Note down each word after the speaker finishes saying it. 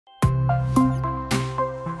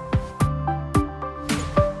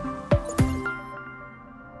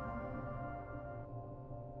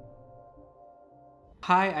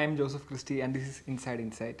Hi, I am Joseph Christy and this is Inside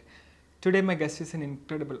Insight. Today my guest is an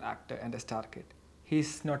incredible actor and a star kid. He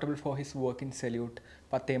is notable for his work in Salute,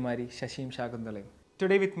 Pattemari, Shashim Shakundalayam.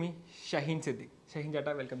 Today with me, Shaheen Siddique. Shaheen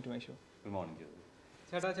Chata, welcome to my show. Good morning,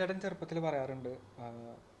 Joseph. ചേട്ടൻ ചെറുപ്പത്തിൽ പറയാറുണ്ട്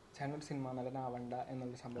ചേട്ടൻ ഒരു cinema നടനാവണ്ട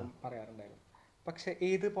എന്നുള്ള സംഭവം പറയാറുണ്ടായിരുന്നു. പക്ഷേ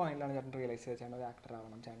ഏത് പോയിന്റിലാണ് ചേട്ടൻ റിയലൈസ് ചെയ്തത് ചേട്ടൻ ഒരു ആക്ടർ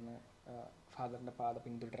ആവണം, ചേട്ടന് ഫാദറിൻ്റെ പാത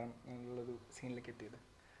പിന്തുടരണം എന്നുള്ളൊരു സീനിലേക്ക് എത്തിയത്?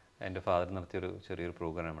 എൻ്റെ ഫാദർ നടത്തിയൊരു ചെറിയൊരു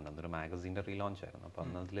പ്രോഗ്രാം ഉണ്ട്, അതൊരു മാഗസീൻ്റെ റീലോഞ്ച് ആയിരുന്നു. അപ്പോൾ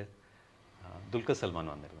അന്ന് അതിൽ ദുൽഖർ സൽമാൻ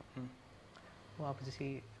വന്നിരുന്നു. അപ്പോൾ ആ ചേച്ചി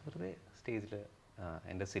വെറുതെ സ്റ്റേജിൽ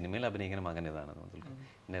എൻ്റെ സിനിമയിൽ അഭിനയിക്കുന്ന മകൻ ഇതാണെന്ന് ദുൽഖർ,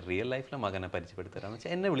 എൻ്റെ റിയൽ ലൈഫിലെ മകനെ പരിചയപ്പെടുത്തരാന്ന്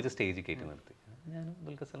വെച്ചാൽ എന്നെ വിളിച്ച് സ്റ്റേജിൽ കയറ്റി നിർത്തി. ഞാനും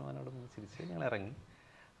ദുൽഖർ സൽമാനോട് ചിരിച്ച് ഞങ്ങൾ ഇറങ്ങി.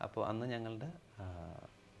 അപ്പോൾ അന്ന് ഞങ്ങളുടെ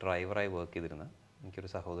ഡ്രൈവറായി വർക്ക് ചെയ്തിരുന്ന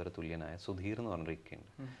എനിക്കൊരു സഹോദര തുല്യനായ സുധീർ എന്ന് പറഞ്ഞൊരു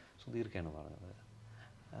ഇക്കയുണ്ട്. സുധീർക്കാണ് പറഞ്ഞത്,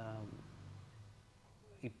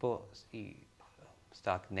 ഇപ്പോൾ ഈ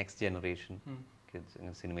നെക്സ്റ്റ് ജനറേഷൻ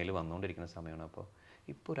കിഡ്സ് സിനിമയിൽ വന്നുകൊണ്ടിരിക്കുന്ന സമയമാണ്. അപ്പോൾ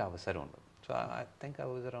ഇപ്പോൾ ഒരു അവസരമുണ്ട്. So I think I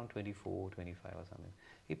was around 24-25 ആ സമയം.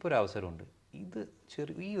 ഇപ്പോൾ ഒരു അവസരമുണ്ട്, ഇത്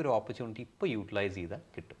ഈ ഒരു ഓപ്പർച്യൂണിറ്റി ഇപ്പോൾ യൂട്ടിലൈസ് ചെയ്താൽ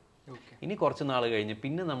കിട്ടും. ഇനി കുറച്ച് നാൾ കഴിഞ്ഞ്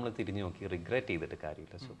പിന്നെ നമ്മൾ തിരിഞ്ഞു നോക്കി റിഗ്രറ്റ് ചെയ്തിട്ട്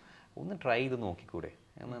കാര്യമില്ല. സോ ഒന്ന് ട്രൈ ചെയ്ത് നോക്കിക്കൂടെ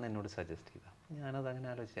എന്നാണ് എന്നോട് സജസ്റ്റ് ചെയ്തത്. ഞാനത് അങ്ങനെ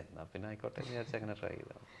ആലോചിച്ചത്, എന്നാൽ പിന്നെ ആയിക്കോട്ടെ വിചാരിച്ച് അങ്ങനെ ട്രൈ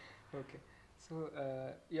ചെയ്തതാണ്. Okay. So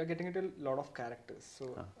you are getting it a lot of characters. So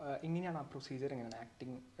എങ്ങനെയാണ് ആ പ്രൊസീജിയർ, എങ്ങനെയാണ്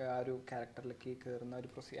ആക്ടിങ് ആ ഒരു ക്യാരക്ടറിലേക്ക് കയറുന്ന ഒരു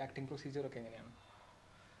ആക്ടിങ് പ്രൊസീജിയറൊക്കെ എങ്ങനെയാണ്?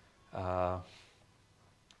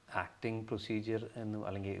 ആക്ടിങ് പ്രൊസീജിയർ എന്ന്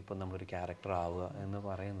അല്ലെങ്കിൽ ഇപ്പോൾ നമ്മളൊരു ക്യാരക്ടർ ആവുക എന്ന്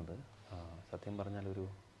പറയുന്നത് സത്യം പറഞ്ഞാൽ ഒരു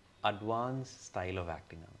അഡ്വാൻസ് സ്റ്റൈൽ ഓഫ്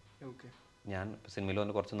ആക്ടിങ് ആണ്. ഓക്കെ. ഞാൻ സിനിമയിൽ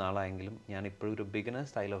വന്ന് കുറച്ച് നാളായെങ്കിലും ഞാൻ ഇപ്പോഴും ഒരു ബിഗിനർ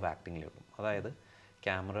സ്റ്റൈൽ ഓഫ് ആക്ടിങ്ങിലുള്ളൂ. അതായത്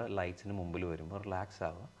ക്യാമറ ലൈറ്റ്സിന് മുമ്പിൽ വരുമ്പോൾ റിലാക്സ്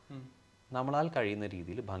ആവുക, നമ്മളാൽ കഴിയുന്ന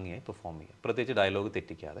രീതിയിൽ ഭംഗിയായി പെർഫോം ചെയ്യുക, പ്രത്യേകിച്ച് ഡയലോഗ്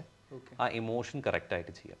തെറ്റിക്കാതെ ആ ഇമോഷൻ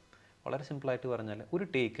കറക്റ്റായിട്ട് ചെയ്യാം. വളരെ സിമ്പിളായിട്ട് പറഞ്ഞാൽ ഒരു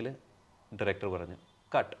ടേക്കിൽ ഡയറക്ടർ പറഞ്ഞു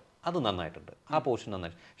കട്ട്, അത് നന്നായിട്ടുണ്ട്, ആ പോർഷൻ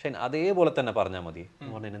നന്നായിട്ട്, പക്ഷേ അതേപോലെ തന്നെ പറഞ്ഞാൽ മതി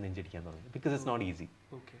എന്ന് പറഞ്ഞാൽ എന്നെ നെഞ്ചിടിക്കാൻ തുടങ്ങി. Because it's not easy.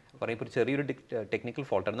 പറയും ഇപ്പോൾ ഒരു ചെറിയൊരു ടെക്നിക്കൽ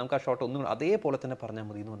ഫോൾട്ടാണ്, നമുക്ക് ആ ഷോട്ട് ഒന്നും അതേപോലെ തന്നെ പറഞ്ഞാൽ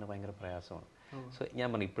മതി എന്ന് പറഞ്ഞാൽ ഭയങ്കര പ്രയാസമാണ്. സോ ഞാൻ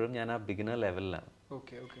പറഞ്ഞു ഇപ്പോഴും ഞാൻ ആ ബിഗിനർ ലെവലിലാണ്.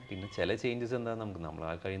 പിന്നെ ചില ചേഞ്ചസ് എന്താ,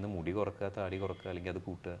 നമ്മളാൽ കഴിയുന്ന മുടി കുറക്കുക, താടി കുറക്കുക, അല്ലെങ്കിൽ അത്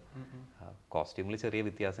കൂട്ടുക, കോസ്റ്റ്യൂമിൽ ചെറിയ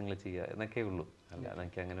വ്യത്യാസങ്ങൾ ചെയ്യുക എന്നൊക്കെ ഉള്ളൂ. അല്ലാതെ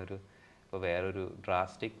എനിക്ക് അങ്ങനെ ഒരു ഇപ്പോൾ വേറൊരു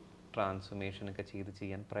ഡ്രാസ്റ്റിക് ട്രാൻസ്ഫോർമേഷനൊക്കെ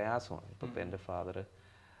ചെയ്യാൻ പ്രയാസമാണ്. ഇപ്പോൾ എൻ്റെ ഫാദർ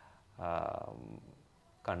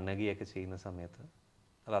കണ്ണകിയൊക്കെ ചെയ്യുന്ന സമയത്ത്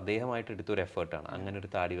അത് അദ്ദേഹമായിട്ട് എടുത്തൊരു എഫേർട്ടാണ്. അങ്ങനെ ഒരു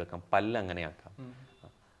താടി വെക്കാം, പല്ല് അങ്ങനെയാക്കാം.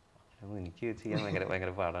 എനിക്ക് ചെയ്യാൻ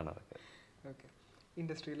ഭയങ്കര പാടാണ് അതൊക്കെ. ഓക്കെ.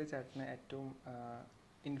 ഇൻഡസ്ട്രിയിൽ ചേട്ടന് ഏറ്റവും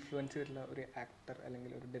ഇൻഫ്ലുവൻസ് ചെയ്തിട്ടുള്ള ഒരു ആക്ടർ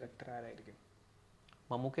അല്ലെങ്കിൽ ഒരു ഡയറക്ടർ ആരായിരിക്കും?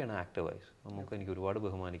 മമ്മൂക്കയാണ് ആക്ടർ വൈസ്. മമ്മൂക്ക എനിക്ക് ഒരുപാട്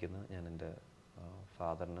ബഹുമാനിക്കുന്ന, ഞാൻ എൻ്റെ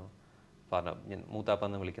ഫാദറിന് ഞാൻ മൂത്താപ്പ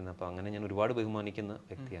എന്ന് വിളിക്കുന്ന, അപ്പോൾ അങ്ങനെ ഞാൻ ഒരുപാട് ബഹുമാനിക്കുന്ന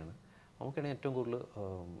വ്യക്തിയാണ്. മമ്മൂക്കയാണ് ഏറ്റവും കൂടുതൽ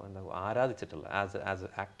എന്താ ആരാധിച്ചിട്ടുള്ള as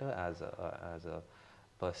A actor, as A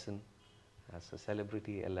person, as A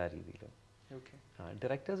celebrity, എല്ലാ രീതിയിലും.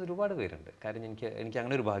 ഡയറക്ടേഴ്സ് ഒരുപാട് പേരുണ്ട്. കാര്യം എനിക്ക്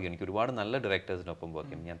അങ്ങനെ ഒരു ഭാഗ്യം, എനിക്ക് ഒരുപാട് നല്ല ഡയറക്ടേഴ്സിനൊപ്പം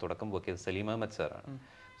വർക്ക് ചെയ്യും. ഞാൻ തുടക്കം വർക്ക് ചെയ്തത് സലീം അഹമ്മദ് സാറാണ്.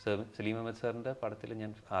 സലീം അഹമ്മദ് സാറിൻ്റെ പടത്തിൽ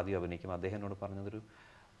ഞാൻ ആദ്യം അഭിനയിക്കും. അദ്ദേഹം എന്നോട് പറഞ്ഞതൊരു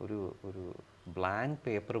ഒരു ബ്ലാങ്ക്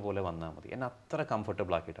പേപ്പർ പോലെ വന്നാൽ മതി, എന്നെ അത്ര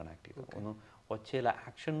കംഫർട്ടബിൾ ആക്കിയിട്ടാണ് ആക്ട് ചെയ്തത്. ഒന്ന് ഒച്ചയിൽ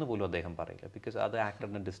ആക്ഷൻ എന്ന് പോലും അദ്ദേഹം പറയില്ല, ബിക്കോസ് അത്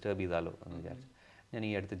ആക്ടറിനെ ഡിസ്റ്റർബ് ചെയ്താലോ എന്ന് വിചാരിച്ചു. ഞാൻ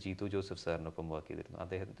ഈ അടുത്ത് ജീതു ജോസഫ് സാറിനൊപ്പം വർക്ക് ചെയ്തിരുന്നു.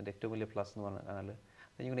 അദ്ദേഹത്തിൻ്റെ ഏറ്റവും വലിയ പ്ലസ് എന്ന് പറഞ്ഞാൽ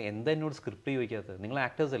ഇങ്ങനെ എന്താ എന്നോട് സ്ക്രിപ്റ്റ് ചോദിക്കാത്തത്, നിങ്ങൾ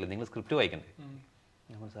ആക്ടേഴ്സ് അല്ലേ, നിങ്ങൾ സ്ക്രിപ്റ്റ് വായിക്കണ്ടേ?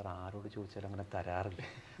 നമ്മൾ സാർ ആരോട് ചോദിച്ചാലും അങ്ങനെ തരാറില്ല,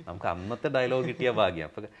 നമുക്ക് അന്നത്തെ ഡയലോഗ് കിട്ടിയ ഭാഗ്യം.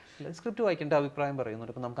 അപ്പോൾ സ്ക്രിപ്റ്റ് വായിക്കേണ്ട അഭിപ്രായം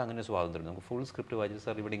പറയുന്നുണ്ട്. അപ്പോൾ നമുക്ക് അങ്ങനെ സ്വാതന്ത്ര്യം, നമുക്ക് ഫുൾ സ്ക്രിപ്റ്റ് വായിച്ചു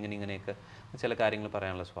സാർ ഇവിടെ ഇങ്ങനെയൊക്കെ ചില കാര്യങ്ങൾ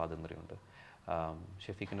പറയാനുള്ള സ്വാതന്ത്ര്യമുണ്ട്.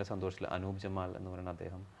 ഷെഫീഖിൻ്റെ സന്തോഷത്തിൽ അനൂപ് ജമാൽ എന്ന് പറയുന്ന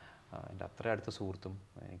അദ്ദേഹം എൻ്റെ അത്ര അടുത്ത സുഹൃത്തും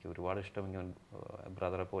എനിക്ക് ഒരുപാട് ഇഷ്ടം,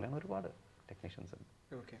 ബ്രദറെ പോലെയാണ്. ഒരുപാട് ടെക്നീഷ്യൻസ് ഉണ്ട്.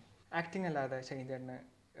 ഓക്കെ. ആക്ടിങ് അല്ലാതെ ഷഹീൻ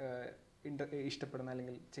ഇഷ്ടപ്പെടുന്ന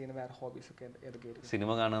അല്ലെങ്കിൽ ചെയ്യുന്ന വേറെ ഹോബീസൊക്കെ ഏതൊക്കെയായിരിക്കും? സിനിമ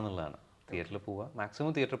കാണുക എന്നുള്ളതാണ്. തിയേറ്ററിൽ പോവുക,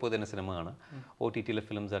 മാക്സിമം തിയേറ്ററിൽ പോയി തന്നെ സിനിമ കാണുക. OTTയിലെ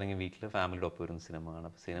ഫിലിംസ് ആണെങ്കിൽ വീട്ടിൽ ഫാമിലിയുടെ ഒപ്പം വരുന്ന സിനിമ കാണുക.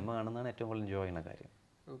 അപ്പോൾ സിനിമ കാണുന്നതാണ് ഏറ്റവും കൂടുതൽ എൻജോയ് ചെയ്യുന്ന കാര്യം.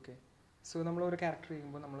 ഓക്കെ. സോ നമ്മളൊരു ക്യാരക്ടർ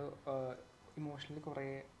ചെയ്യുമ്പോൾ നമ്മൾ ഇമോഷണലി കുറേ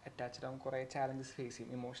അറ്റാച്ച്ഡ് ആവും, കുറേ ചാലഞ്ചസ് ഫേസ്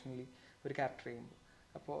ചെയ്യും ഇമോഷണലി ഒരു ക്യാരക്ടർ ചെയ്യുമ്പോൾ.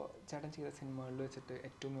 അപ്പോൾ ചേട്ടൻ ചെയ്ത സിനിമകളിൽ വെച്ചിട്ട്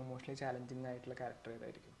ഏറ്റവും ഇമോഷണലി ചാലഞ്ചിങ് ആയിട്ടുള്ള ക്യാരക്ടർ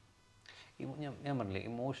ഏതായിരിക്കും? ഞാൻ പറഞ്ഞില്ലേ,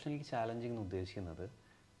 ഇമോഷണലി ചാലഞ്ചിങ് എന്ന് ഉദ്ദേശിക്കുന്നത്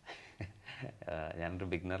ഞാനൊരു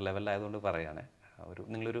ബിഗിനർ ലെവലിലായതുകൊണ്ട് പറയുകയാണ്.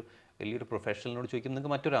 നിങ്ങളൊരു വലിയൊരു പ്രൊഫഷണലിനോട് ചോദിക്കുമ്പോൾ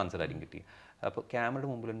നിങ്ങൾക്ക് മറ്റൊരു ആൻസർ ആയിരിക്കും കിട്ടി. അപ്പോൾ ക്യാമറയുടെ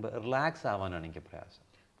മുമ്പിൽ വരുമ്പോൾ റിലാക്സ് ആവാനാണ് എനിക്ക് പ്രയാസം.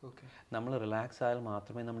 നമ്മൾ റിലാക്സ് ആയാൽ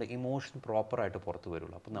മാത്രമേ നമ്മുടെ ഇമോഷൻ പ്രോപ്പറായിട്ട് പുറത്ത്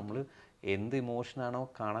വരുള്ളൂ. അപ്പോൾ നമ്മൾ എന്ത് ഇമോഷനാണോ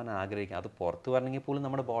കാണാൻ ആഗ്രഹിക്കുക അത് പുറത്ത് വരണമെങ്കിൽ പോലും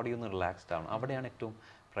നമ്മുടെ ബോഡി ഒന്ന് റിലാക്സ്ഡ് ആവണം. അവിടെയാണ് ഏറ്റവും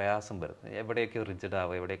പ്രയാസം വരുന്നത്. എവിടെയൊക്കെ റിജിഡ്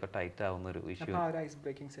ആവുക, എവിടെയൊക്കെ ടൈറ്റ് ആവുന്ന ഒരു ഇഷ്യൂ,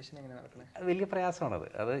 വലിയ പ്രയാസമാണത്.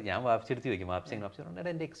 അത് ഞാൻ വാപ്പിച്ചെടുത്ത് ചോദിക്കും, വാപ്പിച്ചിട്ടുണ്ട്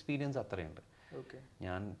എൻ്റെ എക്സ്പീരിയൻസ് അത്രയുണ്ട്.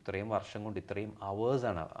 ഞാൻ ഇത്രയും വർഷം കൊണ്ട് ഇത്രയും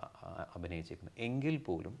അവേഴ്സാണ് അഭിനയിച്ചിരിക്കുന്നത്. എങ്കിൽ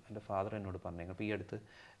പോലും എൻ്റെ ഫാദർ എന്നോട് പറഞ്ഞേക്കും. അപ്പോൾ ഈ അടുത്ത്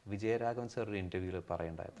വിജയരാഘവൻ സാർ ഒരു ഇൻ്റർവ്യൂവിൽ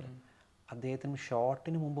പറയേണ്ടത്, അദ്ദേഹത്തിന്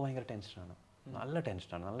ഷോട്ടിന് മുമ്പ് ഭയങ്കര ടെൻഷനാണ്. നല്ല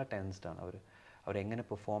ടെൻഷനാണ്, നല്ല ടെൻസ്ഡാണ്. അവരെങ്ങനെ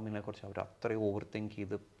പെർഫോം ചെയ്യുന്നതിനെക്കുറിച്ച് അവർ അത്രയും ഓവർ തിങ്ക്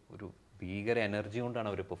ചെയ്ത് ഒരു ഭീകര എനർജി കൊണ്ടാണ്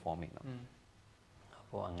അവർ പെർഫോം ചെയ്യുന്നത്.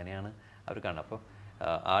 അപ്പോൾ അങ്ങനെയാണ് അവർ കാണുന്നത്. അപ്പോൾ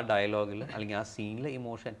ആ ഡയലോഗിൽ അല്ലെങ്കിൽ ആ സീനിലെ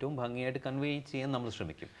ഇമോഷൻ ഏറ്റവും ഭംഗിയായിട്ട് കൺവേ ചെയ്യാൻ നമ്മൾ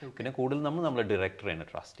ശ്രമിക്കും. പിന്നെ കൂടുതൽ നമ്മളെ ഡയറക്ടറെയാണ്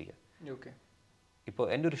ട്രസ്റ്റ് ചെയ്യുക. ഇപ്പോൾ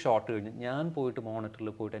എൻ്റെ ഒരു ഷോട്ട് കഴിഞ്ഞ് ഞാൻ പോയിട്ട് മോണിറ്ററിൽ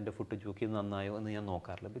പോയിട്ട് എൻ്റെ ഫുട്ടേജ് നോക്കി നന്നായോ എന്ന് ഞാൻ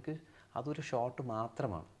നോക്കാറില്ല. ബിക്കോസ് അതൊരു ഷോട്ട്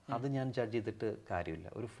മാത്രമാണ്, അത് ഞാൻ ജഡ്ജ് ചെയ്തിട്ട് കാര്യമില്ല.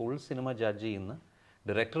 ഒരു ഫുൾ സിനിമ ജഡ്ജ് ചെയ്യുന്ന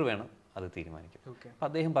ഡയറക്ടർ വേണം അത് തീരുമാനിക്കും. അപ്പോൾ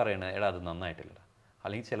അദ്ദേഹം പറയണ എടാ അത് നന്നായിട്ടില്ലടാ,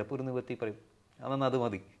 അല്ലെങ്കിൽ ചിലപ്പോൾ ഒരു നിവൃത്തി പറയും അതൊന്നും അത്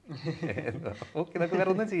മതി, ഓക്കെ ഇതൊക്കെ വേറെ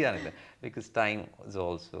ഒന്നും ചെയ്യാനില്ല. Because time is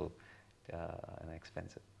also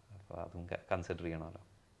expensive. അപ്പോൾ അതും കൺസിഡർ ചെയ്യണമല്ലോ.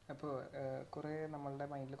 അപ്പോൾ കുറേ നമ്മളുടെ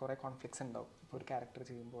മൈൻഡിൽ കുറേ കോൺഫ്ലിക്ട്സ് ഉണ്ടാവും ഇപ്പോൾ ഒരു ക്യാരക്ടർ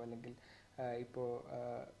ചെയ്യുമ്പോൾ, അല്ലെങ്കിൽ ഇപ്പോൾ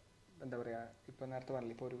എന്താ പറയുക, ഇപ്പോൾ നേരത്തെ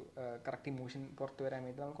പറഞ്ഞില്ല, ഇപ്പോൾ ഒരു കറക്റ്റ് ഇമോഷൻ പുറത്ത് വരാൻ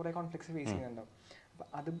വേണ്ടി നമ്മൾ കുറേ കോൺഫ്ലിക്ട്സ് ഫേസ് ചെയ്യുന്നുണ്ടാവും. അപ്പോൾ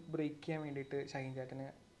അത് ബ്രേക്ക് ചെയ്യാൻ വേണ്ടിയിട്ട് ഷഹീൻ ചേട്ടന്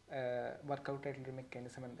വർക്കൗട്ട് ആയിട്ടുള്ളൊരു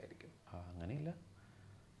മെക്കാനിസം എന്തായിരിക്കും? അങ്ങനെയില്ല,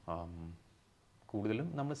 കൂടുതലും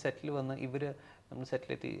നമ്മൾ സെറ്റിൽ വന്ന് നമ്മൾ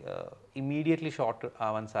സെറ്റിലെത്തി ഇമ്മീഡിയറ്റ്ലി ഷോട്ട്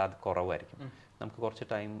ആവാൻ കുറവായിരിക്കും. നമുക്ക് കുറച്ച്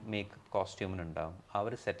ടൈം മേക്കപ്പ് കോസ്റ്റ്യൂമിനുണ്ടാവും,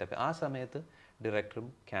 അവർ സെറ്റപ്പ്. ആ സമയത്ത് ഡയറക്ടറും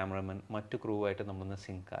ക്യാമറമാൻ മറ്റു ക്രൂ ആയിട്ട് നമ്മളൊന്ന്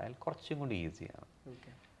സിങ്ക് ആയാൽ കുറച്ചും കൂടി ഈസിയാണ്.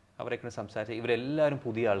 അവരെക്കൊണ്ട് സംസാരിച്ച് ഇവരെല്ലാവരും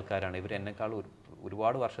പുതിയ ആൾക്കാരാണ്, ഇവരെന്നെക്കാളും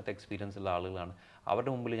ഒരുപാട് വർഷത്തെ എക്സ്പീരിയൻസ് ഉള്ള ആളുകളാണ്.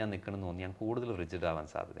 അവരുടെ മുമ്പിൽ ഞാൻ നിൽക്കണമെന്ന് തോന്നി ഞാൻ കൂടുതൽ റിജിഡ് ആവാൻ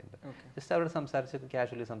സാധ്യതയുണ്ട്. ജസ്റ്റ് അവരോട് സംസാരിച്ച്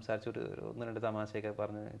കാഷ്വലി സംസാരിച്ച് ഒരു 1-2 തമാശയൊക്കെ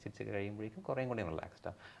പറഞ്ഞ് ചിരിച്ച് കഴിയുമ്പോഴേക്കും കുറേയും കൂടി റിലാക്സ്ഡ്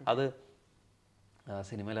ആവും. അത്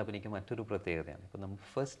സിനിമയിൽ അഭിനയിക്കുന്ന മറ്റൊരു പ്രത്യേകതയാണ്. ഇപ്പോൾ നമ്മൾ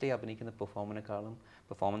ഫസ്റ്റ് ഡേ അഭിനയിക്കുന്ന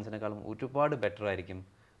പെർഫോമൻസിനേക്കാളും ഒരുപാട് ബെറ്റർ ആയിരിക്കും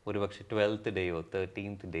ഒരുപക്ഷെ 12th ഡേയോ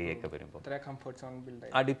 13th ഡേ ഒക്കെ വരുമ്പോൾ.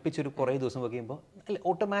 അടുപ്പിച്ചൊരു കുറേ ദിവസം വർക്ക് ചെയ്യുമ്പോൾ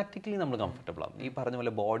ഓട്ടോമാറ്റിക്കലി നമ്മൾ കംഫർട്ടബിൾ ആവും. ഈ പറഞ്ഞ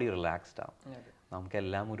പോലെ ബോഡി റിലാക്സ്ഡ് ആവും.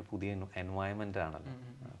 നമുക്കെല്ലാം ഒരു പുതിയ എൻവയൺമെൻ്റ് ആണല്ലോ.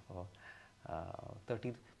 അപ്പോൾ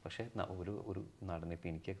 13th പക്ഷേ ഒരു നടൻ ഇപ്പോൾ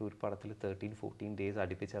എനിക്കൊക്കെ ഒരു പടത്തിൽ 13-14 ഡേയ്സ്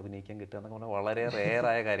അടുപ്പിച്ച് അഭിനയിക്കാൻ കിട്ടുക എന്നൊക്കെ പറഞ്ഞാൽ വളരെ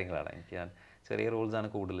റെയറായ കാര്യങ്ങളാണ്. ഞാൻ ചെറിയ റോൾസാണ്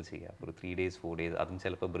കൂടുതൽ ചെയ്യുക. ഒരു 3 days 4 days, അതും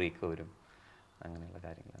ചിലപ്പോൾ ബ്രേക്ക് വരും, അങ്ങനെയുള്ള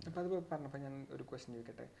കാര്യങ്ങളാണ്. അപ്പോൾ അത് പറഞ്ഞപ്പോൾ ഞാൻ ഒരു ക്വസ്റ്റ്യൻ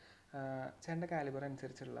ചോദിക്കട്ടെ, ചേട്ടൻ്റെ കാലിബർ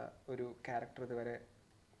അനുസരിച്ചുള്ള ഒരു ക്യാരക്ടർ ഇതുവരെ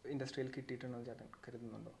ഇൻഡസ്ട്രിയിൽ കിട്ടിയിട്ടുണ്ടോ ചേട്ടൻ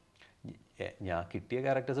കരുതുന്നുണ്ടോ? ഞാൻ കിട്ടിയ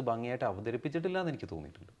ക്യാരക്ടേഴ്സ് ഭംഗിയായിട്ട് അവതരിപ്പിച്ചിട്ടില്ല എന്ന് എനിക്ക്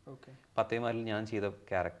തോന്നിയിട്ടുണ്ട്. പത്തേമാരിൽ ഞാൻ ചെയ്ത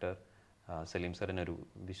ക്യാരക്ടർ സലീം സാറിനൊരു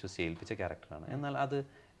വിശ്വസിച്ച് ഏൽപ്പിച്ച ക്യാരക്ടറാണ്. എന്നാൽ അത്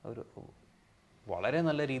ഒരു വളരെ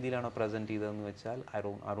നല്ല രീതിയിലാണോ പ്രസൻറ്റ് ചെയ്തതെന്ന് വെച്ചാൽ I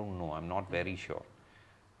don't know, I am not very sure.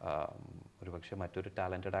 ഒരു പക്ഷേ മറ്റൊരു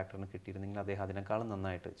ടാലൻറ്റഡ് ആക്ടറിന് കിട്ടിയിരുന്നെങ്കിൽ അദ്ദേഹം അതിനേക്കാളും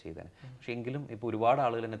നന്നായിട്ട് ചെയ്തേനെ. പക്ഷേ എങ്കിലും ഇപ്പോൾ ഒരുപാട്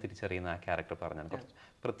ആളുകൾ എന്നെ തിരിച്ചറിയുന്ന ആ ക്യാരക്ടർ പറഞ്ഞാൽ കുറച്ച്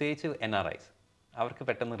പ്രത്യേകിച്ച് NRIs അവർക്ക്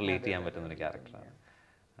പെട്ടെന്ന് റിലേറ്റ് ചെയ്യാൻ പറ്റുന്നൊരു ക്യാരക്ടറാണ്.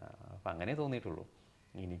 അപ്പം അങ്ങനെ തോന്നിയിട്ടുള്ളൂ.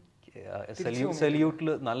 എനിക്ക് സല്യൂട്ടിൽ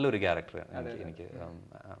നല്ലൊരു ക്യാരക്ടർ എനിക്ക്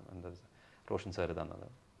എന്താ റോഷൻ സാർ തന്നത്,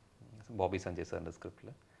 ബോബി സഞ്ജയ് സാറിൻ്റെ സ്ക്രിപ്റ്റിൽ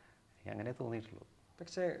അങ്ങനെ തോന്നിയിട്ടുള്ളൂ.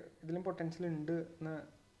 പക്ഷേ ഇതിലും പൊട്ടൻഷ്യൽ ഉണ്ട് എന്ന്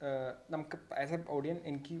നമുക്ക് ആസ് എ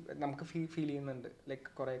ഓഡിയൻസ് നമുക്ക് ഫീൽ ചെയ്യുന്നുണ്ട്. ലൈക്ക്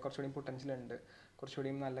കുറച്ചുകൂടി പൊട്ടൻഷ്യൽ ഉണ്ട്,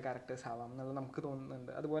 കുറച്ചുകൂടി നല്ല ക്യാരക്ടേഴ്സ് ആവാം എന്നുള്ളത് നമുക്ക്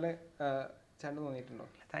തോന്നുന്നുണ്ട്. അതുപോലെ ചേട്ടൻ തോന്നിയിട്ടുണ്ടോ?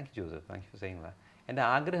 Thank you Joseph, thank you for saying that. എൻ്റെ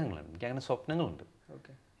ആഗ്രഹങ്ങളുണ്ട്, എനിക്ക് അങ്ങനെ സ്വപ്നങ്ങളുണ്ട്.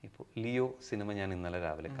 ഇപ്പോൾ ലിയോ സിനിമ ഞാൻ ഇന്നലെ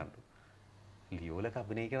രാവിലെ കണ്ടു. ലിയോയിലൊക്കെ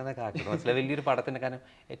അഭിനയിക്കണമെന്നൊക്കെ ആഗ്രഹം മനസ്സിലായി. വലിയൊരു പടത്തിൻ്റെ കാരണം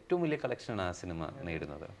ഏറ്റവും വലിയ കളക്ഷനാണ് ആ സിനിമ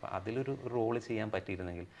നേടുന്നത്. അപ്പോൾ അതിലൊരു റോള് ചെയ്യാൻ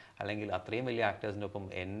പറ്റിയിരുന്നെങ്കിൽ, അല്ലെങ്കിൽ അത്രയും വലിയ ആക്ടേഴ്സിൻ്റെ ഒപ്പം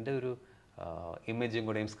എൻ്റെ ഒരു ഇമേജും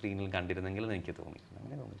കൂടെയും സ്ക്രീനിൽ കണ്ടിരുന്നെങ്കിൽ എന്ന് എനിക്ക് തോന്നിയിട്ടുണ്ട്.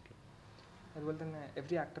 അങ്ങനെ തോന്നിയിട്ടില്ല. അതുപോലെ തന്നെ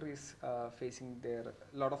every actor is phasing there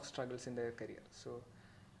lot of struggles in there career. So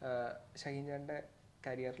Shaheen ചേട്ടൻ്റെ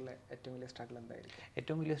കരിയറിലെ ഏറ്റവും വലിയ സ്ട്രഗിൾ എന്തായിരിക്കും?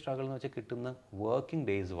 ഏറ്റവും വലിയ സ്ട്രഗിൾ എന്ന് വെച്ചാൽ കിട്ടുന്ന വർക്കിംഗ്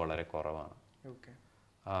ഡേയ്സ് വളരെ കുറവാണ്.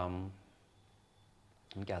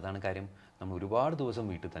 എനിക്ക് അതാണ് കാര്യം. നമ്മൾ ഒരുപാട് ദിവസം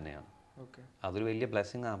വീട്ടിൽ തന്നെയാണ്. അതൊരു വലിയ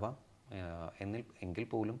ബ്ലെസ്സിങ് ആവാം. എങ്കിൽ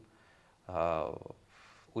പോലും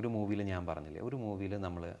ഒരു മൂവിയിൽ ഞാൻ പറഞ്ഞില്ലേ, ഒരു മൂവിയിൽ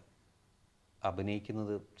നമ്മൾ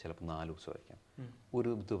അഭിനയിക്കുന്നത് ചിലപ്പോൾ 4 ദിവസമായിരിക്കാം,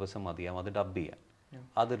 ഒരു ദിവസം മതിയാവും അത് ഡബ് ചെയ്യാൻ,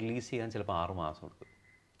 അത് റിലീസ് ചെയ്യാൻ ചിലപ്പോൾ 6 മാസം എടുക്കും.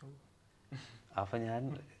 അപ്പം ഞാൻ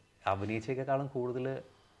അഭിനയിച്ചേക്കാളും കൂടുതൽ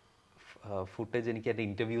ഫുട്ടേജ് എനിക്ക് എൻ്റെ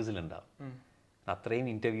ഇൻ്റർവ്യൂസിലുണ്ടാവും. അത്രയും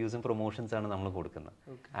ഇൻ്റർവ്യൂസും പ്രൊമോഷൻസാണ് നമ്മൾ കൊടുക്കുന്നത്.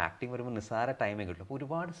 ആക്ടിങ് വരുമ്പോൾ നിസ്സാര ടൈമേ കിട്ടും. അപ്പോൾ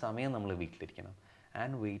ഒരുപാട് സമയം നമ്മൾ വീട്ടിലിരിക്കണം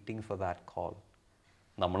and waiting for that call.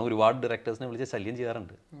 നമ്മൾ ഒരുപാട് ഡയറക്ടേഴ്സിനെ വിളിച്ച് ശല്യം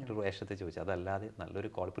ചെയ്യാറുണ്ട് ഒരു വേഷത്തെ ചോദിച്ചാൽ. അതല്ലാതെ നല്ലൊരു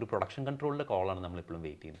കോൾ, ഇപ്പോൾ ഒരു പ്രൊഡക്ഷൻ കൺട്രോളിൻ്റെ കോളാണ് നമ്മളെപ്പോഴും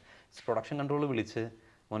വെയിറ്റ് ചെയ്യുന്നത്. പ്രൊഡക്ഷൻ കൺട്രോൾ വിളിച്ച്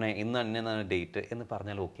മോനെ ഇന്ന് അന്നേതാണ് ഡേറ്റ് എന്ന്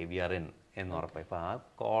പറഞ്ഞാൽ ഓക്കെ വി ആർ ഇൻ എന്ന് ഉറപ്പായി. അപ്പോൾ ആ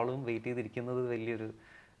കോളും വെയിറ്റ് ചെയ്തിരിക്കുന്നത് വലിയൊരു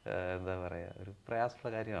എന്താ പറയുക, ഒരു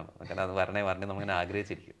പ്രയാസമുള്ള കാര്യമാണ്. കാരണം അത് വരണേ നമ്മളിങ്ങനെ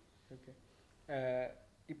ആഗ്രഹിച്ചിരിക്കും.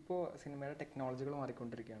 ഇപ്പോൾ സിനിമയുടെ ടെക്നോളജികൾ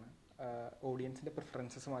മാറിക്കൊണ്ടിരിക്കുകയാണ്, ഓഡിയൻസിൻ്റെ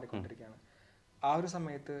പ്രിഫറൻസസ് മാറിക്കൊണ്ടിരിക്കുകയാണ്. ആ ഒരു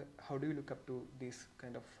സമയത്ത് how do you look up to these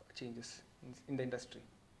kind of changes in the industry?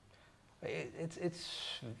 It's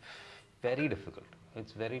very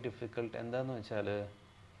difficult. എന്താണെന്ന് വെച്ചാൽ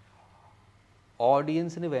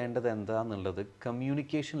ഓഡിയൻസിന് വേണ്ടത് എന്താണെന്നുള്ളത്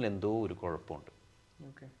കമ്മ്യൂണിക്കേഷനിൽ എന്തോ ഒരു കുഴപ്പമുണ്ട്.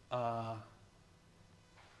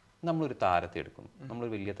 നമ്മളൊരു താരത്തെ എടുക്കുന്നു,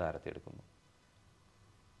 നമ്മളൊരു വലിയ താരത്തെ എടുക്കുന്നു.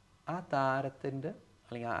 ആ താരത്തിൻ്റെ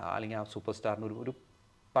അല്ലെങ്കിൽ ആ സൂപ്പർ സ്റ്റാറിന് ഒരു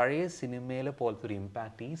പഴയ സിനിമയിലെ പോലത്തെ ഒരു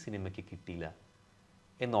ഇമ്പാക്റ്റ് ഈ സിനിമയ്ക്ക് കിട്ടിയില്ല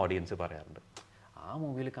എന്ന് ഓഡിയൻസ് പറയാറുണ്ട്. ആ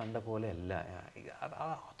മൂവിയിൽ കണ്ട പോലെ അല്ല,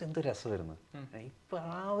 അതെന്ത് രസമായിരുന്നു, ഇപ്പം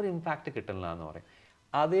ആ ഒരു ഇമ്പാക്റ്റ് കിട്ടണില്ല എന്ന് പറയും.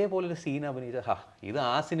 അതേപോലെ ഒരു സീൻ അഭിനയിച്ച ഇത്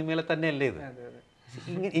ആ സിനിമയിലെ തന്നെ അല്ലേ ഇത്,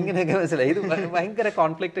 ഇങ്ങനെയൊക്കെ മനസ്സിലായി. ഇത് ഭയങ്കര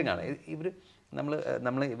കോൺഫ്ലിക്റ്റിംഗ് ആണ്.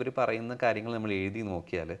 ഇവർ പറയുന്ന കാര്യങ്ങൾ നമ്മൾ എഴുതി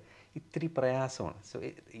നോക്കിയാൽ ഇത്തിരി പ്രയാസമാണ്. സോ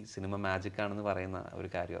ഈ സിനിമ മാജിക് ആണെന്ന് പറയുന്ന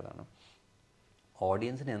ഒരു കാര്യം അതാണ്.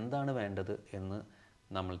 ഓഡിയൻസിന് എന്താണ് വേണ്ടത് എന്ന്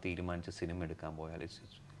നമ്മൾ തീരുമാനിച്ച് സിനിമ എടുക്കാൻ പോയാൽ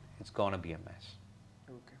it's gonna B A match.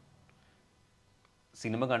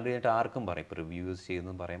 Cinema കണ്ടു കഴിഞ്ഞിട്ട് ആർക്കും പറയും, ഇപ്പോൾ റിവ്യൂസ്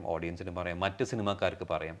ചെയ്യുന്നതും പറയാം, ഓഡിയൻസിനും പറയാം, മറ്റ് സിനിമാക്കാർക്ക്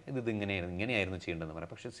പറയാം, ഇങ്ങനെയായിരുന്നു ചെയ്യേണ്ടതെന്ന്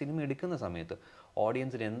പറയാം. പക്ഷേ സിനിമ എടുക്കുന്ന സമയത്ത്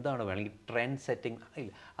ഓഡിയൻസിന് എന്താണ് വേണമെങ്കിൽ ട്രെൻഡ് സെറ്റിംഗ്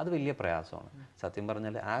ഇല്ല, അത് വലിയ പ്രയാസമാണ്. സത്യം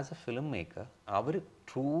പറഞ്ഞാൽ as A film maker our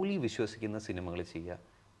truly വിശ്വസിക്കുന്ന സിനിമകൾ ചെയ്യുക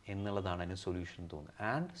എന്നുള്ളതാണ് അതിന് സൊല്യൂഷൻ തോന്നുന്നത്.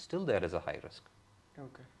 And still there is A high risk.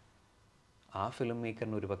 ആ ഫിലിം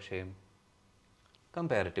മേക്കറിന് ഒരു പക്ഷേ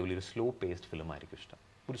കമ്പാരിറ്റീവ്ലി ഒരു സ്ലോ പേസ്ഡ് ഫിലിം ആയിരിക്കും ഇഷ്ടം,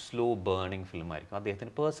 ഒരു സ്ലോ ബേണിംഗ് ഫിലിം ആയിരിക്കും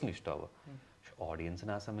അദ്ദേഹത്തിന് പേഴ്സണലി ഇഷ്ടമാവുക. പക്ഷെ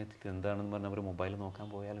ഓഡിയൻസിന് ആ സമയത്ത് എന്താണെന്ന് പറഞ്ഞാൽ അവർ മൊബൈൽ നോക്കാൻ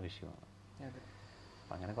പോയാലും വിഷയമാണ്.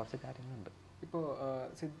 അപ്പം അങ്ങനെ കുറച്ച് കാര്യങ്ങളുണ്ട്. ഇപ്പോൾ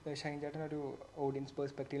ഷഹീൻ ചേട്ടൻ ഒരു ഓഡിയൻസ്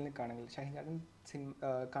പെർസ്പെക്റ്റീവിൽ നിൽക്കുകയാണെങ്കിൽ ഷഹീൻ ചേട്ടൻ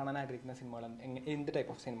കാണാൻ ആഗ്രഹിക്കുന്ന സിനിമകൾ എന്ത്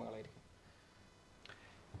ടൈപ്പ് ഓഫ് സിനിമകളായിരിക്കും?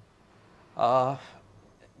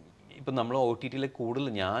 ഇപ്പം നമ്മൾ ഒ ടി ടിയിൽ കൂടുതൽ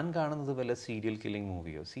ഞാൻ കാണുന്നത് വല്ല സീരിയൽ കില്ലിംഗ്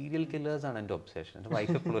മൂവിയോ, സീരിയൽ കില്ലേഴ്സാണ് എൻ്റെ ഒബ്സെഷൻ. എൻ്റെ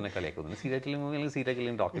വൈഫ് എപ്പോഴും എന്നെ കളിയാക്കുന്നത് സീരിയൽ കില്ലിംഗ് മൂവി അല്ലെങ്കിൽ സീരിയൽ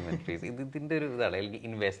കില്ലിംഗ് ഡോക്യുമെൻ്ററീസ്. ഇതിൻ്റെ ഒരു ഇതാണ്, അല്ലെങ്കിൽ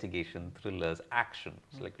investigation, thrillers, action,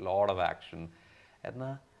 like load of action.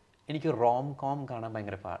 എന്നാൽ എനിക്ക് റോം കോം കാണാൻ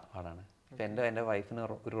ഭയങ്കര പാടാണ്. ഇപ്പം എൻ്റെ വൈഫിന്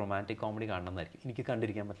ഒരു റൊമാൻറ്റിക് കോമഡി കാണണമെന്നായിരിക്കും, എനിക്ക്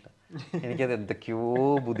കണ്ടിരിക്കാൻ പറ്റില്ല, എനിക്കത് എന്തൊക്കെയോ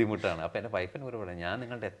ബുദ്ധിമുട്ടാണ്. അപ്പോൾ എൻ്റെ വൈഫിന് ഒരു പറയാം, ഞാൻ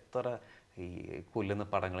നിങ്ങളുടെ എത്ര ഈ കൊല്ലുന്ന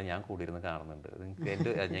പടങ്ങൾ ഞാൻ കൂടിയിരുന്ന് കാണുന്നുണ്ട്,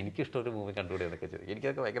 നിങ്ങൾക്ക് എനിക്കിഷ്ടമൊരു മൂവി കണ്ടുകൂടി എന്നൊക്കെ ചോദിക്കും.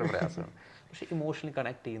 എനിക്കതൊക്കെ ഭയങ്കര പ്രയാസമാണ്. പക്ഷേ ഇമോഷണലി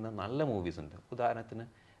കണക്ട് ചെയ്യുന്ന നല്ല മൂവീസ് ഉണ്ട്. ഉദാഹരണത്തിന്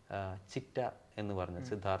ചിറ്റ എന്ന് പറഞ്ഞ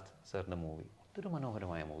സിദ്ധാർത്ഥ് സാറിൻ്റെ മൂവി അതൊരു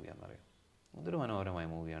മനോഹരമായ മൂവിയാണെന്നറിയാം, അതൊരു മനോഹരമായ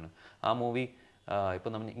മൂവിയാണ്. ആ മൂവി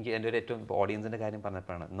ഇപ്പോൾ എനിക്ക് എൻ്റെ ഒരു ഏറ്റവും ഓഡിയൻസിൻ്റെ കാര്യം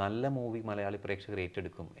പറഞ്ഞപ്പോഴാണ്, നല്ല മൂവി മലയാളി പ്രേക്ഷകർ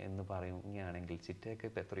ഏറ്റെടുക്കും എന്ന് പറയുകയാണെങ്കിൽ ചിറ്റയൊക്കെ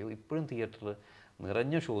ഇപ്പോൾ എത്രയോ ഇപ്പോഴും തിയേറ്ററിൽ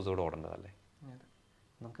നിറഞ്ഞ ഷോസോട് ഓടേണ്ടതല്ലേ.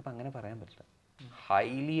 നമുക്കിപ്പോൾ അങ്ങനെ പറയാൻ പറ്റില്ല.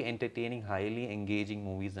 Highly entertaining, highly engaging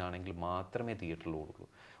movies ആണെങ്കിൽ മാത്രമേ തിയേറ്ററിൽ ഓടുള്ളൂ.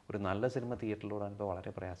 ഒരു നല്ല സിനിമ തിയേറ്ററിൽ ഓടാൻ ഇപ്പോൾ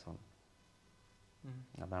വളരെ പ്രയാസമാണ്.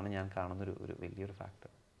 അതാണ് ഞാൻ കാണുന്നൊരു വലിയൊരു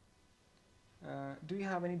factor. Do you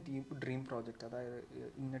have any dream project? അതായത്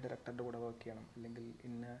ഇന്ന ഡയറക്ടറുടെ കൂടെ വർക്ക് ചെയ്യണം, അല്ലെങ്കിൽ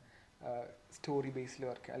ഇന്ന സ്റ്റോറി ബേസിൽ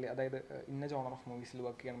വർക്ക്, അല്ലെങ്കിൽ അതായത് ഇന്ന ജോണർ ഓഫ് മൂവീസിൽ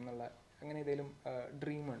വർക്ക് ചെയ്യണം എന്നുള്ള അങ്ങനെ ഏതെങ്കിലും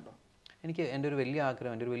ഡ്രീം ഉണ്ടോ? എനിക്ക് എൻ്റെ ഒരു വലിയ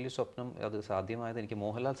ആഗ്രഹം, എൻ്റെ ഒരു വലിയ സ്വപ്നം, അത് സാധ്യമായത് എനിക്ക്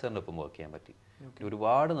മോഹൻലാൽ സാറിൻ്റെ ഒപ്പം വർക്ക് ചെയ്യാൻ പറ്റി.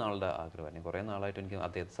 ഒരുപാട് നാളുടെ ആഗ്രഹമായിരുന്നു, കുറേ നാളായിട്ട് എനിക്ക്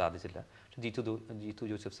അദ്ദേഹത്തെ സാധിച്ചില്ല. പക്ഷേ ജീത്തു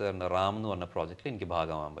ജോസഫ് സാറിൻ്റെ റാം എന്ന് പറഞ്ഞ പ്രോജക്റ്റിൽ എനിക്ക്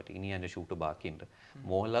ഭാഗമാകാൻ പറ്റി. ഇനി എൻ്റെ ഷൂട്ട് ബാക്കിയുണ്ട്.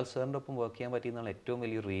 മോഹൻലാൽ സാറിൻ്റെ ഒപ്പം വർക്ക് ചെയ്യാൻ പറ്റിയെന്നാണ് ഏറ്റവും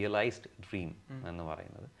വലിയ റിയലൈസ്ഡ് ഡ്രീം എന്ന്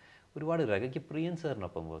പറയുന്നത്. ഒരുപാട് എനിക്ക് പ്രിയൻ സാറിൻ്റെ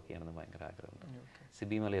ഒപ്പം വർക്ക് ചെയ്യണമെന്ന് ഭയങ്കര ആഗ്രഹമുണ്ട്.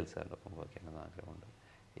 സിബി മലയിൽ സാറിൻ്റെ ഒപ്പം വർക്ക് ചെയ്യണമെന്ന് ആഗ്രഹമുണ്ട്.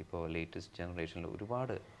 ഇപ്പോൾ ലേറ്റസ്റ്റ് ജനറേഷനിൽ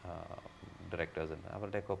ഒരുപാട് ഡയറക്ടേഴ്സ് ഉണ്ട്,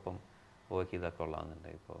 അവരുടെയൊക്കെ ഒപ്പം വർക്ക് ചെയ്താൽ കൊള്ളാമെന്നുണ്ട്.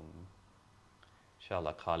 ഇപ്പം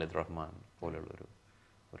ഖാലിദ് റഹ്മാൻ പോലുള്ളൊരു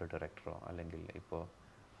ഡയറക്ടറോ, അല്ലെങ്കിൽ ഇപ്പോൾ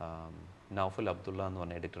നൗഫൽ അബ്ദുള്ള എന്ന്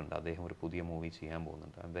പറഞ്ഞ എഡിറ്റർ ഉണ്ട്, അദ്ദേഹം ഒരു പുതിയ മൂവി ചെയ്യാൻ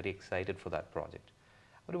പോകുന്നുണ്ട്. I am very excited for that project.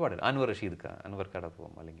 ഒരുപാട് അൻവർ റഷീദ് ഖാൻ, അൻവർ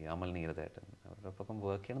കടപ്പും, അല്ലെങ്കിൽ അമൽ നീരദേട്ടൻ, അവരോടൊപ്പം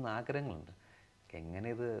വർക്ക് ചെയ്യണമെന്ന് ആഗ്രഹങ്ങളുണ്ട്. എങ്ങനെ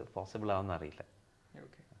ഇത് പോസിബിൾ ആവുമെന്ന് അറിയില്ല.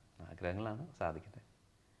 ആഗ്രഹങ്ങളാണ്, സാധിക്കട്ടെ.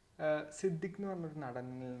 സിദ്ദിഖ് എന്ന് പറഞ്ഞൊരു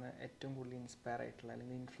നടനിൽ നിന്ന് ഏറ്റവും കൂടുതൽ ഇൻസ്പയർ ആയിട്ടുള്ള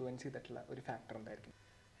അല്ലെങ്കിൽ ഇൻഫ്ലുവൻസ് ചെയ്തിട്ടുള്ള ഒരു ഫാക്ടർ എന്തായിരിക്കും?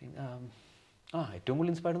 ഏറ്റവും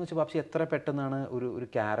കൂടുതൽ ഇൻസ്പയർഡ് എന്ന് വെച്ചാൽ പക്ഷേ എത്ര പെട്ടെന്നാണ് ഒരു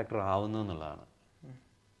ക്യാരക്ടർ ആവുന്നത് എന്നുള്ളതാണ്.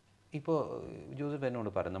 ഇപ്പോൾ ജോസഫ് എന്നോട്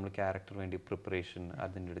പറയും, നമ്മൾ ക്യാരക്ടർ വേണ്ടി പ്രിപ്പറേഷൻ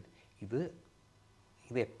അതിൻ്റെ അടുത്ത്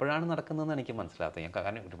ഇത് എപ്പോഴാണ് നടക്കുന്നതെന്ന് എനിക്ക് മനസ്സിലാത്തത്. ഞാൻ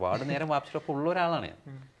കാരണം ഒരുപാട് നേരം വാപ്സിലൊപ്പം ഉള്ള ഒരാളാണ് ഞാൻ.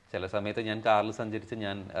 ചില സമയത്ത് ഞാൻ കാറിൽ സഞ്ചരിച്ച്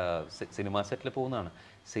ഞാൻ സിനിമാ സെറ്റിൽ പോകുന്നതാണ്.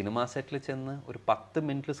 സിനിമാ സെറ്റിൽ ചെന്ന് ഒരു 10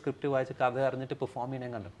 മിനിറ്റിൽ സ്ക്രിപ്റ്റ് വായിച്ച് കഥ അറിഞ്ഞിട്ട് പെർഫോം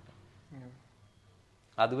ചെയ്യാൻ കണ്ടിട്ടുണ്ട്.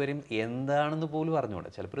 അതുവരെയും എന്താണെന്ന് പോലും അറിഞ്ഞുകൂടാ.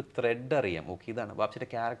 ചിലപ്പോൾ ഒരു ത്രെഡ് അറിയാം, ഓക്കെ ഇതാണ്. വാപ്സിയുടെ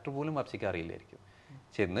ക്യാരക്ടർ പോലും വാപ്സിക്ക് അറിയില്ലായിരിക്കും.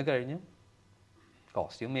 ചെന്ന് കഴിഞ്ഞ്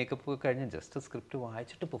കോസ്റ്റ്യൂം മേക്കപ്പ് ഒക്കെ കഴിഞ്ഞ് ജസ്റ്റ് സ്ക്രിപ്റ്റ്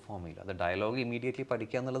വായിച്ചിട്ട് പെർഫോം ചെയ്യില്ല. അത് ഡയലോഗ് ഇമീഡിയറ്റ്ലി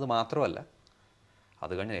പഠിക്കുക എന്നുള്ളത് മാത്രമല്ല,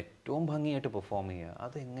 അത് കഴിഞ്ഞ് ഏറ്റവും ഭംഗിയായിട്ട് പെർഫോം ചെയ്യുക,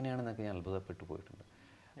 അത് എങ്ങനെയാണെന്നൊക്കെ ഞാൻ അത്ഭുതപ്പെട്ടു പോയിട്ടുണ്ട്.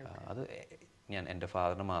 അത് ഞാൻ എൻ്റെ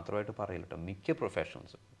ഫാദറിനെ മാത്രമായിട്ട് പറയില്ല കേട്ടോ, മിക്ക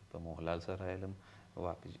പ്രൊഫഷണൽസും, ഇപ്പോൾ മോഹൻലാൽ സാറായാലും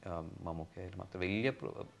മമ്മൂക്കയായാലും മറ്റു വലിയ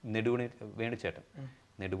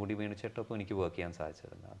നെടുമുടി വേണുചേട്ടൊപ്പം എനിക്ക് വർക്ക് ചെയ്യാൻ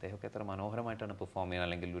സാധിച്ചിരുന്നു. അദ്ദേഹമൊക്കെ എത്ര മനോഹരമായിട്ടാണ് പെർഫോം ചെയ്യുന്നത്,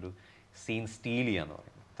 അല്ലെങ്കിൽ ഒരു സീൻ സ്റ്റീൽ ചെയ്യാന്ന്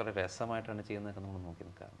പറയുന്നത് എത്ര രസമായിട്ടാണ് ചെയ്യുന്നതൊക്കെ നമ്മൾ നോക്കി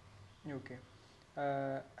നിൽക്കാറ്. Okay,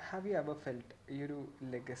 have you ever felt ഈ ഒരു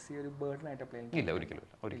ലെഗസി ഒരു ബർഡൻ ആയിട്ട് അപ്ലൈ? ഇല്ല, ഒരിക്കലും.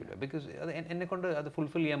 ബിക്കോസ് അത് എന്നെ കൊണ്ട് അത്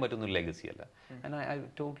ഫുൾഫിൽ ചെയ്യാൻ പറ്റുന്ന ഒരു ലെഗസി അല്ല. And I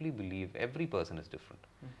totally believe every person is different.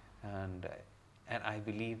 and I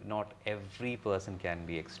believe not every person can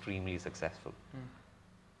be extremely successful.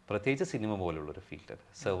 പ്രത്യേകിച്ച് സിനിമ പോലുള്ളൊരു ഫീൽഡിൽ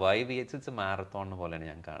സർവൈവ് ഇറ്റ്സ് എ മാരത്തോൺ പോലെയാണ്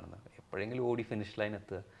ഞാൻ കാണുന്നത്. എപ്പോഴെങ്കിലും ഓടി ഫിനിഷ് ലൈൻ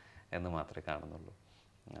എത്തുക എന്ന് മാത്രമേ കാണുന്നുള്ളൂ.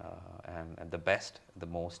 And the best, the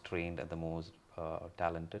most trained, the most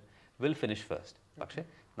talented will finish first. പക്ഷേ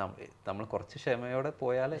നമ്മൾ കുറച്ച് ക്ഷമയോടെ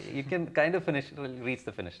പോയാൽ you can kind of finish reach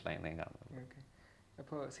the finish line ഞാൻ കാണുന്നുള്ളൂ.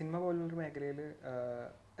 അപ്പോൾ സിനിമ പോലുള്ളൊരു മേഖലയിൽ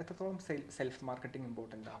എത്രത്തോളം സെൽഫ് മാർക്കറ്റിംഗ്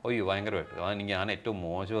ഇമ്പോർട്ടൻ്റ് ആണ്? അയ്യോ ഭയങ്കരമായിട്ട്. ഞാൻ ഏറ്റവും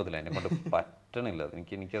മോശം അതില്ല, എന്നെ കൊണ്ട് പറ്റണില്ല.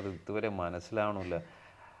 എനിക്കത് ഇതുവരെ മനസ്സിലാവണമില്ല.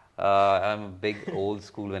 I am big old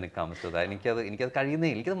school when it comes to that. എനിക്കത് കഴിയുന്നേ,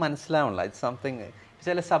 എനിക്കത് മനസ്സിലാവണില്ല. ഇറ്റ്സ് സംതിങ്,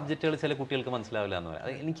 ചില സബ്ജക്റ്റുകൾ ചില കുട്ടികൾക്ക് മനസ്സിലാവില്ല എന്ന് പറയാം.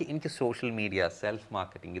 എനിക്ക് സോഷ്യൽ മീഡിയ, സെൽഫ്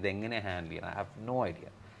മാർക്കറ്റിംഗ് ഇതെങ്ങനെ ഹാൻഡിൽ ചെയ്യണം, ഐ ഹാവ് നോ ഐഡിയ.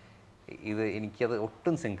 എനിക്കത്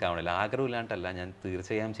ഒട്ടും സിങ്ക് ആവണില്ല. ആഗ്രഹമില്ലാണ്ടല്ല, ഞാൻ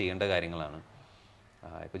തീർച്ചയായും ചെയ്യേണ്ട കാര്യങ്ങളാണ്.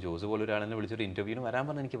 ഇപ്പോൾ ജോസ് പോലെ ഒരാളെന്നെ വിളിച്ചൊരു ഇൻ്റർവ്യൂവിന് വരാൻ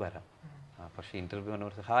പറഞ്ഞാൽ എനിക്ക് വരാം. പക്ഷേ ഇൻ്റർവ്യൂ എന്ന്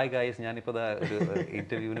പറഞ്ഞാൽ ഹായ് ഗായ്സ്, ഞാനിപ്പോൾ ഒരു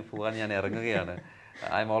ഇൻ്റർവ്യൂവിന് പോകാൻ ഞാൻ ഇറങ്ങുകയാണ്,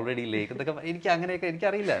 ഐ എം ഓൾറെഡി ലേറ്റ് എന്നൊക്കെ എനിക്ക് അങ്ങനെയൊക്കെ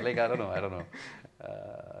എനിക്കറിയില്ല. ലൈക്ക് ആരണോ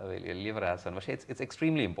വലിയ പ്രയാസമാണ്. പക്ഷേ it's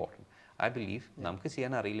extremely important. I believe നമുക്ക്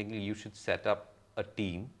ചെയ്യാൻ അറിയില്ലെങ്കിൽ you should set up A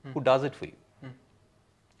team who does it for you.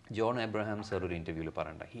 John Abraham sir ഒരു ഇൻ്റർവ്യൂവിൽ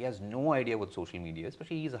പറയണ്ട, he has no idea what social media is,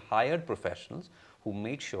 പക്ഷേ he is hired professionals who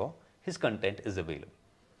make sure his content is available.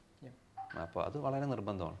 അപ്പോൾ അത് വളരെ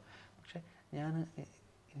നിർബന്ധമാണ്. പക്ഷേ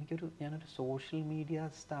ഞാനൊരു സോഷ്യൽ മീഡിയ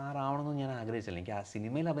സ്റ്റാർ ആവണമെന്ന് ഞാൻ ആഗ്രഹിച്ചില്ല. എനിക്ക് ആ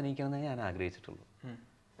സിനിമയിൽ അഭിനയിക്കണമെന്നേ ഞാൻ ആഗ്രഹിച്ചിട്ടുള്ളൂ.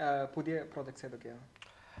 പുതിയ പ്രോജക്ട്സ് ഏതൊക്കെയാണ്?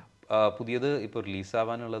 പുതിയത് ഇപ്പോൾ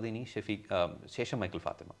റിലീസാവാനുള്ളത് ഇനി ശേഷം Michael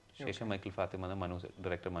Fathima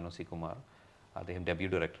director Manu C Kumar, അദ്ദേഹം ഡെബ്യൂ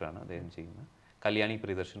ഡയറക്ടറാണ്. അദ്ദേഹം ചെയ്യുന്ന കല്യാണി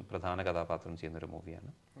പ്രിയദർശൻ പ്രധാന കഥാപാത്രം ചെയ്യുന്നൊരു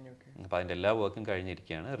മൂവിയാണ്. അപ്പോൾ അതിൻ്റെ എല്ലാ വർക്കും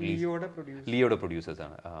കഴിഞ്ഞിരിക്കുകയാണ്. ലിയോയുടെ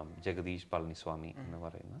പ്രൊഡ്യൂസേഴ്സാണ്, ജഗദീഷ് പളനിസ്വാമി എന്ന്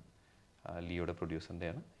പറയുന്ന ലിയോയുടെ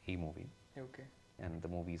പ്രൊഡ്യൂസറിൻ്റെയാണ് ഈ movie. And the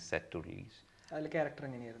movie is set to release. അതിലെ ക്യാരക്ടർ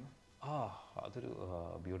എങ്ങനെയായിരുന്നു? അതൊരു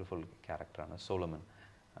ബ്യൂട്ടിഫുൾ ക്യാരക്ടറാണ്, സോളമൻ.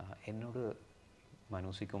 എന്നോട്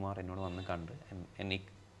മനു സി കുമാർ എന്നോട് വന്ന് കണ്ട് എന്നെ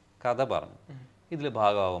കഥ പറഞ്ഞു, ഇതിൽ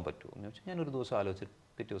ഭാഗമാവാൻ പറ്റുമോ എന്ന് ചോദിച്ചാൽ ഞാനൊരു ദിവസം ആലോചിച്ച്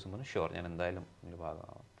പിറ്റേ ദിവസം പറഞ്ഞു ഷുവർ, ഞാൻ എന്തായാലും ഇതിൽ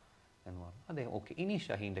ഭാഗമാവാം എന്ന് പറഞ്ഞു. അദ്ദേഹം ഓക്കെ ഇനി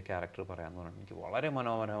ഷഹീൻ്റെ ക്യാരക്ടർ പറയാമെന്ന് പറഞ്ഞു. എനിക്ക് വളരെ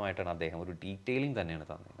മനോഹരമായിട്ടാണ് അദ്ദേഹം ഒരു ഡീറ്റെയിലിംഗ് തന്നെയാണ്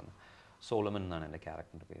തന്നിരിക്കുന്നത്. സോളമൻ എന്നാണ് എൻ്റെ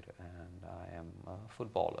ക്യാരക്ടറിൻ്റെ പേര്. ആൻഡ് ഐ ആം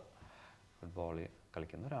ഫുട്ബോൾ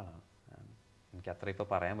കളിക്കുന്ന ഒരാളാണ്. എനിക്ക് അത്ര ഇപ്പോൾ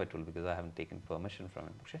പറയാൻ പറ്റുള്ളൂ, because I have taken permission from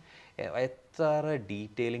him. പക്ഷേ എത്ര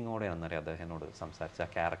ഡീറ്റെയിലിങ്ങോടെയാണെന്നറിയാം അദ്ദേഹത്തിനോട് സംസാരിച്ച ആ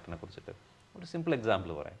ക്യാരക്ടറിനെ കുറിച്ചിട്ട്. ഒരു സിമ്പിൾ എക്സാമ്പിൾ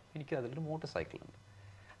പറയാം. എനിക്ക് അതിലൊരു മോട്ടോർ സൈക്കിളുണ്ട്.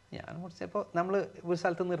 ഞാൻ ഇപ്പോൾ നമ്മൾ ഒരു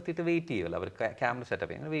സ്ഥലത്ത് നിർത്തിയിട്ട് വെയിറ്റ് ചെയ്യുമല്ലോ, അവർ ക്യാമറ സെറ്റപ്പ്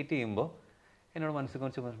ചെയ്യും. അങ്ങനെ വെയിറ്റ് ചെയ്യുമ്പോൾ എന്നോട് മനസ്സിൽ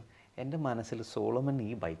കുറച്ച് പറഞ്ഞു, എൻ്റെ മനസ്സിൽ സോളമൻ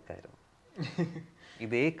ഈ ബൈക്കായിരുന്നു,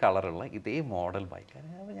 ഇതേ കളറുള്ള ഇതേ മോഡൽ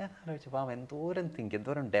ബൈക്കായിരുന്നു. അപ്പോൾ ഞാൻ ആലോചിച്ചപ്പോൾ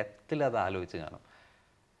എന്തോരം ഡെപ്തിൽ അത് ആലോചിച്ച് കാണും.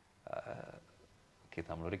 ഓക്കെ,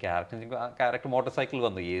 നമ്മളൊരു ക്യാരക്ടർ മോട്ടോർ സൈക്കിൾ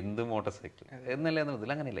വന്നു, എന്ത് മോട്ടോർ സൈക്കിൾ എന്നല്ല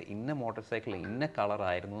എന്നതിൽ അങ്ങനെയില്ല, ഇന്ന മോട്ടോർ സൈക്കിൾ ഇന്ന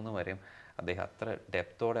കളറായിരുന്നു എന്ന് വരെയും അദ്ദേഹം അത്ര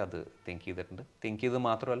ഡെപ്തോടെ അത് തിങ്ക് ചെയ്തത്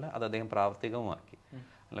മാത്രമല്ല, അത് അദ്ദേഹം പ്രാവർത്തികമാക്കി.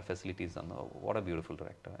 നല്ല ഫെസിലിറ്റീസ് തന്നു. What A beautiful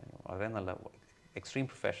director. വളരെ നല്ല എക്സ്ട്രീം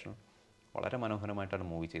പ്രൊഫഷണൽ, വളരെ മനോഹരമായിട്ടാണ്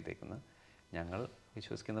മൂവി ചെയ്തേക്കുന്നത്. ഞങ്ങൾ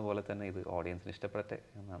വിശ്വസിക്കുന്ന പോലെ തന്നെ ഇത് ഓഡിയൻസിന് ഇഷ്ടപ്പെടട്ടെ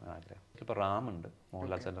എന്നാണ് ആഗ്രഹം. ഇപ്പോൾ റാമുണ്ട്,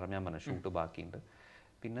 മോഹൻലാൽ സാറിൻ്റെ റാം, ഞാൻ പറഞ്ഞ ഷൂട്ട് ബാക്കിയുണ്ട്.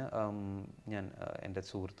 പിന്നെ ഞാൻ എൻ്റെ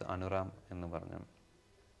സുഹൃത്ത് അനുറാം എന്ന് പറഞ്ഞ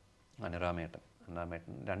അനുറാമേട്ടൻ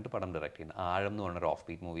 2 പടം ഡയറക്റ്റ് ചെയ്യുന്നത്. ആഴം എന്ന് പറഞ്ഞൊരു ഓഫ്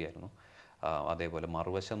ബീറ്റ് മൂവിയായിരുന്നു. അതേപോലെ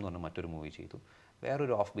മറുവശം എന്ന് പറഞ്ഞ മറ്റൊരു മൂവി ചെയ്തു.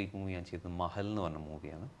 വേറൊരു ഓഫ് ബീറ്റ് മൂവി ഞാൻ ചെയ്തത് മഹൽ എന്ന് പറഞ്ഞ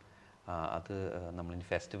മൂവിയാണ്. അത് നമ്മളിനി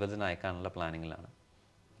ഫെസ്റ്റിവൽസിന് അയക്കാനുള്ള പ്ലാനിങ്ങിലാണ്.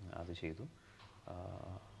 അത് ചെയ്തു.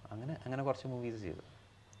 അങ്ങനെ കുറച്ച് മൂവീസ് ചെയ്തു.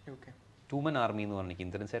 ടൂമൻ ആർമി എന്ന് പറഞ്ഞ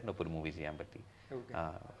ഇന്ദ്രൻ സാറിൻ്റെ ഒപ്പം ഒരു മൂവി ചെയ്യാൻ പറ്റി.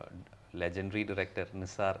 ലെജൻഡറി ഡയറക്ടർ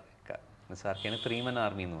നിസാർക്കാണ് 3 Man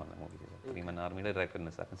Army എന്ന് പറഞ്ഞ മൂവി ചെയ്തത്. 3 Man Armyയുടെ ഡയറക്ടർ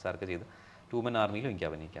നിസാർക്ക് ചെയ്ത് 2 Man Armyയിലും എനിക്ക്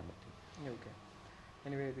അഭിനയിക്കാൻ പറ്റി. Okay.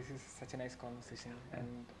 Anyway, this is such a nice conversation,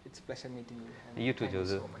 and it's a pleasure meeting you. You too,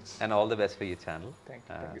 Joseph. So and all the best for your channel.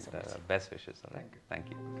 Thank you so much. Best wishes.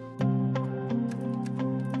 Thank you.